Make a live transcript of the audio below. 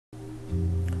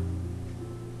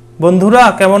বন্ধুরা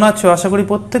কেমন আছো? আশা করি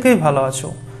প্রত্যেকেই ভালো আছো।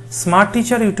 স্মার্ট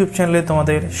টিচার ইউটিউব চ্যানেলে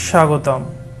তোমাদের স্বাগতম।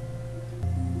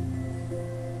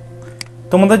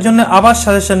 তোমাদের জন্য আবার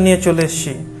সাজেশন নিয়ে চলে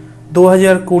এসেছি।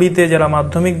 2020-তে যারা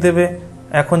মাধ্যমিক দেবে,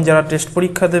 এখন যারা টেস্ট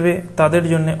পরীক্ষা দেবে তাদের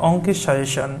জন্য অঙ্কের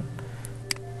সাজেশন।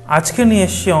 আজকে নিয়ে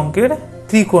এসেছি অঙ্কের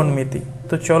ত্রিকোণমিতি।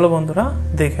 তো চলো বন্ধুরা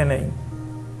দেখে নেই।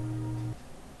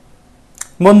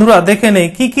 বন্ধুরা দেখে নেই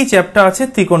কি কি চ্যাপ্টার আছে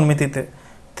ত্রিকোণমিতিতে।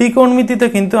 ত্রিকোণমিতিতে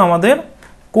কিন্তু আমাদের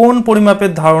কোন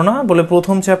পরিমাপের ধারণা বলে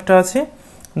প্রথম চ্যাপ্টার আছে।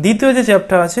 দ্বিতীয় যে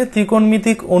চ্যাপ্টার আছে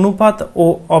ত্রিকোণমিতিক অনুপাত ও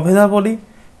অভেদাবলী।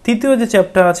 তৃতীয় যে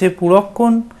চ্যাপ্টার আছে পূরক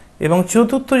কোণ এবং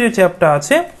চতুর্থ যে চ্যাপ্টার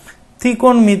আছে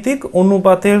ত্রিকোণমিতিক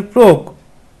অনুপাতের প্রয়োগ,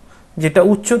 যেটা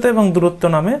উচ্চতা এবং দূরত্ব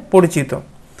নামে পরিচিত।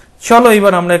 চলো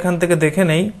এবার আমরা এখান থেকে দেখে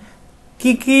নেই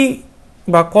কি কি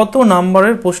বা কত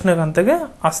নাম্বারের প্রশ্ন এখান থেকে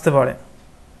আসতে পারে।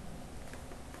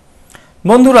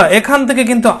 বন্ধুরা এখান থেকে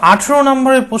কিন্তু 18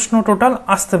 নম্বরের প্রশ্ন টোটাল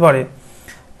আসতে পারে।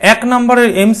 1 নম্বরের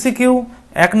এমসিকিউ,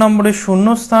 1 নম্বরের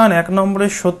শূন্যস্থান, 1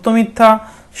 নম্বরের সত্য মিথ্যা,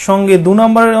 সঙ্গে 2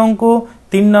 নম্বরের অঙ্ক,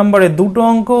 3 নম্বরের দুটো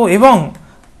অঙ্ক এবং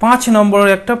 5 নম্বরের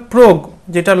একটা প্রয়োগ,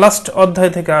 যেটা লাস্ট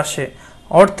অধ্যায় থেকে আসে।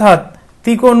 অর্থাৎ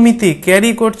ত্রিকোণমিতি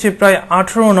ক্যারি করছে প্রায়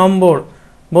 18 নম্বর।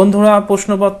 বন্ধুরা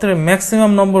প্রশ্নপত্রের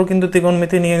ম্যাক্সিমাম নম্বর কিন্তু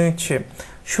ত্রিকোণমিতি নিয়ে নিচ্ছে,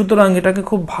 সুতরাং এটাকে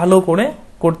খুব ভালো করে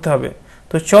করতে হবে।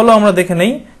 তো চলো আমরা দেখে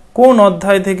নেই কোন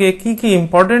অধ্যায় থেকে কি কি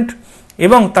ইম্পর্টেন্ট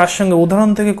এবং তার সঙ্গে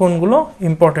উদাহরণ থেকে কোনগুলো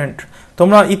ইম্পর্টেন্ট।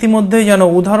 তোমরা ইতিমধ্যেই জানো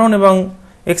উদাহরণ এবং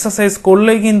এক্সারসাইজ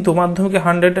করলেই কিন্তু মাধ্যমিকে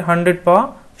 100 পাওয়া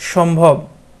সম্ভব।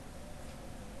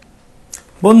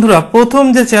 বন্ধুরা প্রথম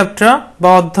যে চ্যাপ্টার বা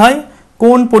অধ্যায়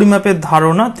কোন পরিমাপের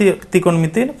ধারণা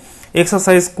ত্রিকোণমিতির,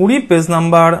 এক্সারসাইজ 20 পেজ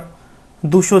নাম্বার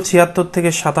 276 থেকে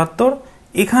 77।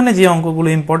 এখানে যে অঙ্কগুলো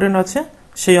ইম্পর্টেন্ট আছে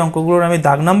সেই অঙ্কগুলোর আমি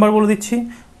দাগ নাম্বার বলে দিচ্ছি।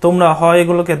 তোমরা হয়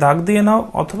এগুলোকে দাগ দিয়ে নাও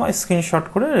অথবা স্ক্রিনশট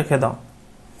করে রেখে দাও।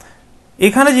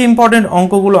 এখানে যে ইম্পর্টেন্ট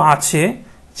অঙ্কগুলো আছে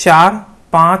 4,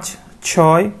 5,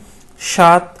 6,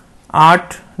 7, 8,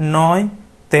 9,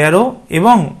 13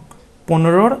 এবং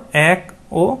 15-র 1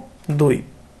 ও 2।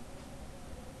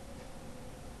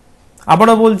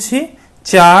 আবারও বলছি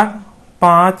 4,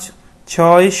 5,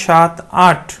 6, 7,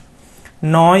 8,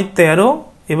 9, 13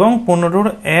 এবং 15-র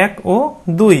 1 ও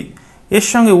 2। এর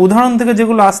সঙ্গে উদাহরণ থেকে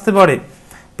যেগুলো আসতে পারে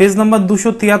পেজ নাম্বার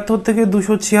 273 থেকে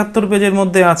 276 পেজের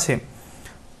মধ্যে আছে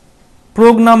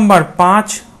প্রয়োগ নাম্বার 5,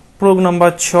 প্রয়োগ নাম্বার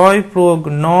 6, প্রয়োগ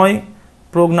 9,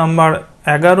 প্রয়োগ নাম্বার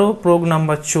 11, প্রয়োগ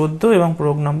নাম্বার 14 এবং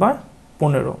প্রয়োগ নাম্বার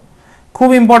 15। খুব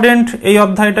ইম্পর্টেন্ট এই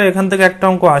অধ্যায়টা, এখান থেকে একটা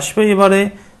অঙ্ক আসবে এবারে,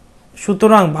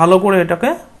 সুতরাং ভালো করে এটাকে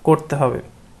করতে হবে।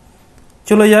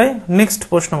 চলে যাই নেক্সট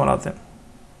প্রশ্নমালাতে।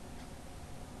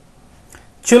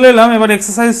 চলে এলাম এবার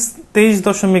এক্সারসাইজ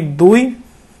 23.2,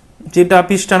 যেটা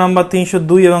পৃষ্ঠা নাম্বার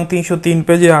 302 এবং 303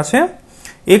 পেজে আছে।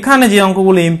 এখানে যে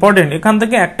অঙ্কগুলো ইম্পর্টেন্ট, এখান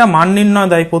থেকে একটা মান নির্ণয়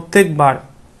দেয় প্রত্যেকবার।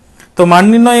 তো মান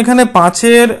নির্ণয় এখানে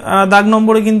 5-এর দাগ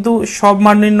নম্বরে কিন্তু সব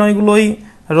মান নির্ণয়গুলোই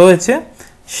রয়েছে।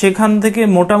 সেখান থেকে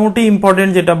মোটামুটি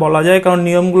ইম্পর্টেন্ট যেটা বলা যায়, কারণ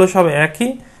নিয়মগুলো সব একই,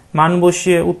 মান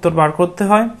বসিয়ে উত্তর বার করতে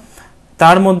হয়।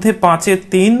 তার মধ্যে 5-এর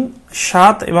 3,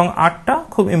 7 এবং 8টা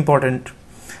খুব ইম্পর্টেন্ট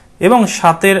এবং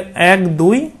 7-এর 1,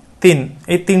 2, 3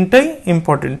 এই তিনটাই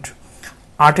ইম্পর্টেন্ট।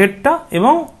 8-এরটা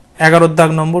এবং 11-র দাগ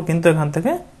নম্বর কিন্তু এখান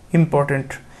থেকে ইম্পর্টেন্ট।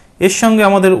 এর সঙ্গে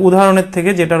আমাদের উদাহরণের থেকে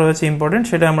যেটা রয়েছে ইম্পর্টেন্ট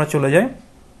সেটা আমরা চলে যাই।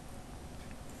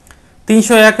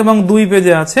 301 এবং 2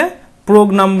 পেজে আছে প্রয়োগ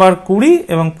নাম্বার 20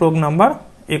 এবং প্রয়োগ নাম্বার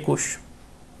 21।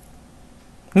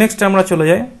 নেক্সট আমরা চলে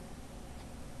যাই।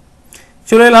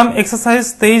 চলে এলাম এক্সারসাইজ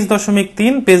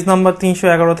 23.3 পেজ নাম্বার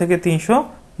 311 থেকে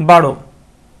 312।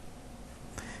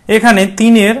 এখানে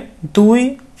 3-এর 2,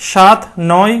 7,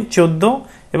 9, 14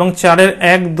 এবং 4-এর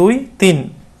 1, 2, 3,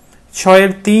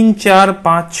 6-এর 3, 4,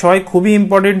 5, 6 খুবই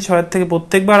ইম্পর্টেন্ট, 6-এর থেকে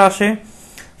প্রত্যেকবার আসে।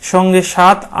 সঙ্গে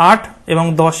 7, 8 এবং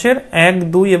 10-এর 1,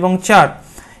 2 এবং 4।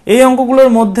 এই অঙ্কগুলোর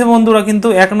মধ্যে বন্ধুরা কিন্তু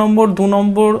 1 নম্বর, 2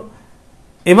 নম্বর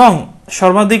এবং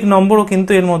সর্বাধিক নম্বরও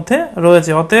কিন্তু এর মধ্যে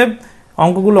রয়েছে। অতএব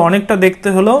অঙ্কগুলো অনেকটা দেখতে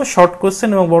হলেও শর্ট কোশ্চেন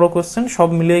এবং বড় কোশ্চেন সব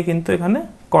মিলিয়ে কিন্তু এখানে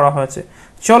করা হয়েছে।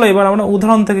 চলো এবার আমরা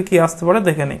উদাহরণ থেকে কি আসতে পারে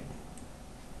দেখে নিই।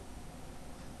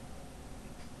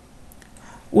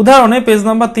 উদাহরণে পেজ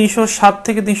নাম্বার 307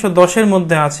 থেকে 310-এর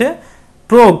মধ্যে আছে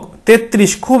প্রয়োগ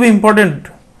 33, খুব ইম্পর্টেন্ট।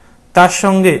 তার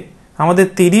সঙ্গে আমাদের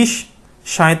 30,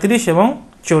 37 এবং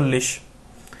 40।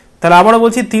 তাহলে আবারও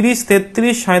বলছি 30,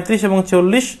 33, 37 এবং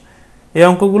 40 এই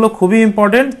অঙ্কগুলো খুবই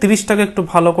ইম্পর্টেন্ট। 30টাকে একটু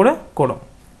ভালো করে করো।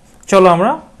 চলো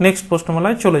আমরা নেক্সট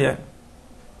প্রশ্নমালায় চলে যাই।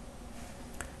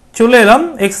 চলে এলাম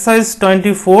এক্সারসাইজ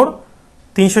 24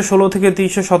 316 থেকে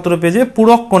 317 পেজে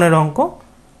পূরক কোণের অঙ্ক।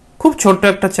 খুব ছোট্ট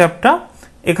একটা চ্যাপ্টার।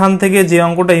 এখান থেকে যে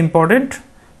অঙ্কটা ইম্পর্টেন্ট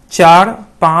 4,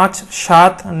 5,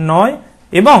 7, 9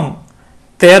 এবং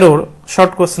 13-র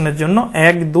শর্ট কোশ্চেনের জন্য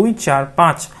 1, 2, 4,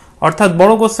 5। অর্থাৎ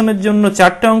বড় কোশ্চেনের জন্য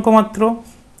 4টে অঙ্ক মাত্র,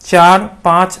 4,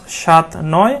 5, 7,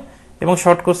 9, এবং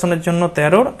শর্ট কোশ্চেনের জন্য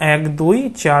 13, 1, 2,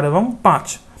 4 এবং 5।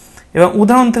 এবং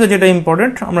উদাহরণ থেকে যেটা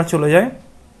ইম্পর্টেন্ট আমরা চলে যাই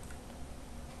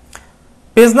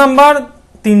পেজ নাম্বার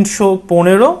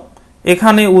 315।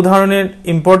 এখানে উদাহরণের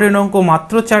ইম্পর্টেন্ট অঙ্ক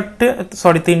মাত্র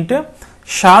 3টে,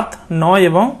 7, 9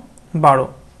 এবং 12।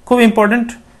 খুব ইম্পর্টেন্ট,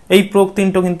 এই প্রয়োগ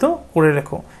 3টা কিন্তু করে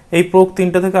রেখো। এই প্রয়োগ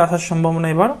 3টা থেকে আসার সম্ভাবনা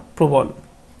এবার প্রবল।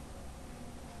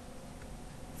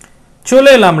 চলে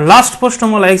এলাম লাস্ট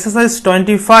প্রশ্নমালা এক্সারসাইজ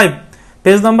 25,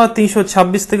 পেজ নাম্বার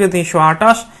 326 থেকে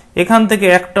 328। এখান থেকে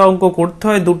একটা অঙ্ক করতে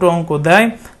হয়, দুটো অঙ্ক দেয়,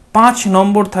 5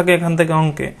 নম্বর থাকে এখান থেকে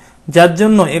অঙ্কে, যার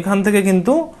জন্য এখান থেকে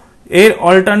কিন্তু এর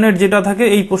অল্টারনেট যেটা থাকে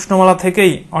এই প্রশ্নমালা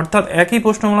থেকেই, অর্থাৎ একই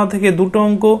প্রশ্নমালা থেকে দুটো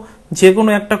অঙ্ক যে কোনো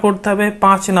একটা করতে হবে,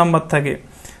 5 নাম্বার থাকে।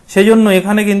 সেই জন্য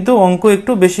এখানে কিন্তু অঙ্ক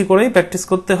একটু বেশি করেই প্র্যাকটিস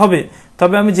করতে হবে।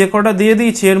 তবে আমি যে কটা দিয়ে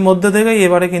দিয়েছি এর মধ্যে থেকেই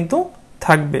এবারে কিন্তু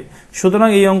থাকবে, সুতরাং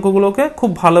এই অঙ্কগুলোকে খুব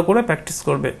ভালো করে প্র্যাকটিস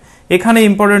করবে। এখানে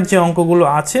ইম্পর্টেন্ট যে অঙ্কগুলো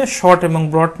আছে শর্ট এবং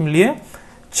ব্রড মিলিয়ে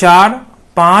 4,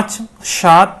 5,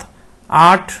 7,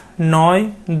 8, 9,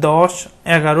 10,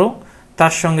 11,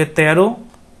 তার সঙ্গে 13,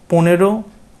 15,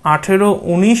 18,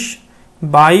 19,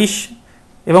 22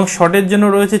 এবং শর্টের জন্য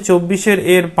রয়েছে 24-এর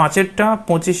এর 5-এরটা,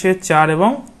 25-এর 4 এবং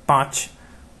 5।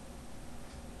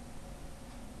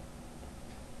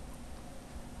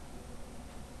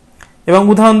 এবং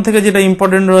উদাহরণ থেকে যেটা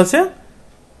ইম্পর্টেন্ট রয়েছে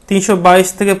 322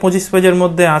 থেকে 25 পেজের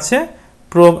মধ্যে আছে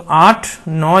প্রয়োগ 8,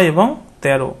 9 এবং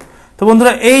 13। তো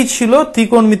বন্ধুরা এই ছিল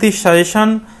ত্রিকোণমিতির সাজেশন,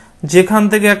 যেখান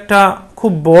থেকে একটা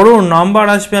খুব বড় নাম্বার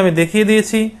আসবে আমি দেখিয়ে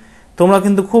দিয়েছি। তোমরা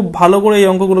কিন্তু খুব ভালো করে এই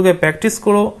অঙ্কগুলোকে প্র্যাকটিস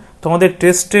করো, তোমাদের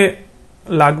টেস্টে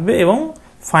লাগবে এবং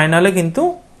ফাইনালে কিন্তু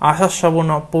আসার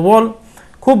সম্ভাবনা প্রবল।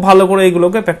 খুব ভালো করে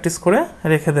এইগুলোকে প্র্যাকটিস করে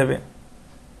রেখে দেবে।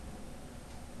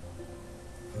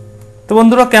 তো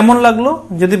বন্ধুরা কেমন লাগলো?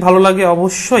 যদি ভালো লাগে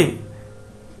অবশ্যই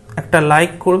একটা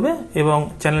লাইক করবে এবং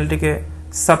চ্যানেলটিকে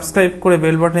সাবস্ক্রাইব করে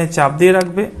বেল বাটনে চাপ দিয়ে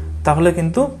রাখবে, তাহলে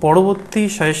কিন্তু পরবর্তী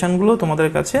সাজেশনগুলো তোমাদের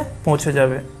কাছে পৌঁছে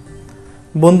যাবে।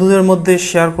 বন্ধুদের মধ্যে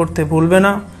শেয়ার করতে ভুলবে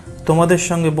না, তোমাদের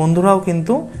সঙ্গে বন্ধুরাও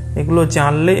কিন্তু এগুলো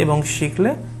জানলে এবং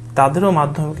শিখলে তাদেরও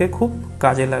মাধ্যমিকে খুব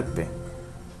কাজে লাগবে।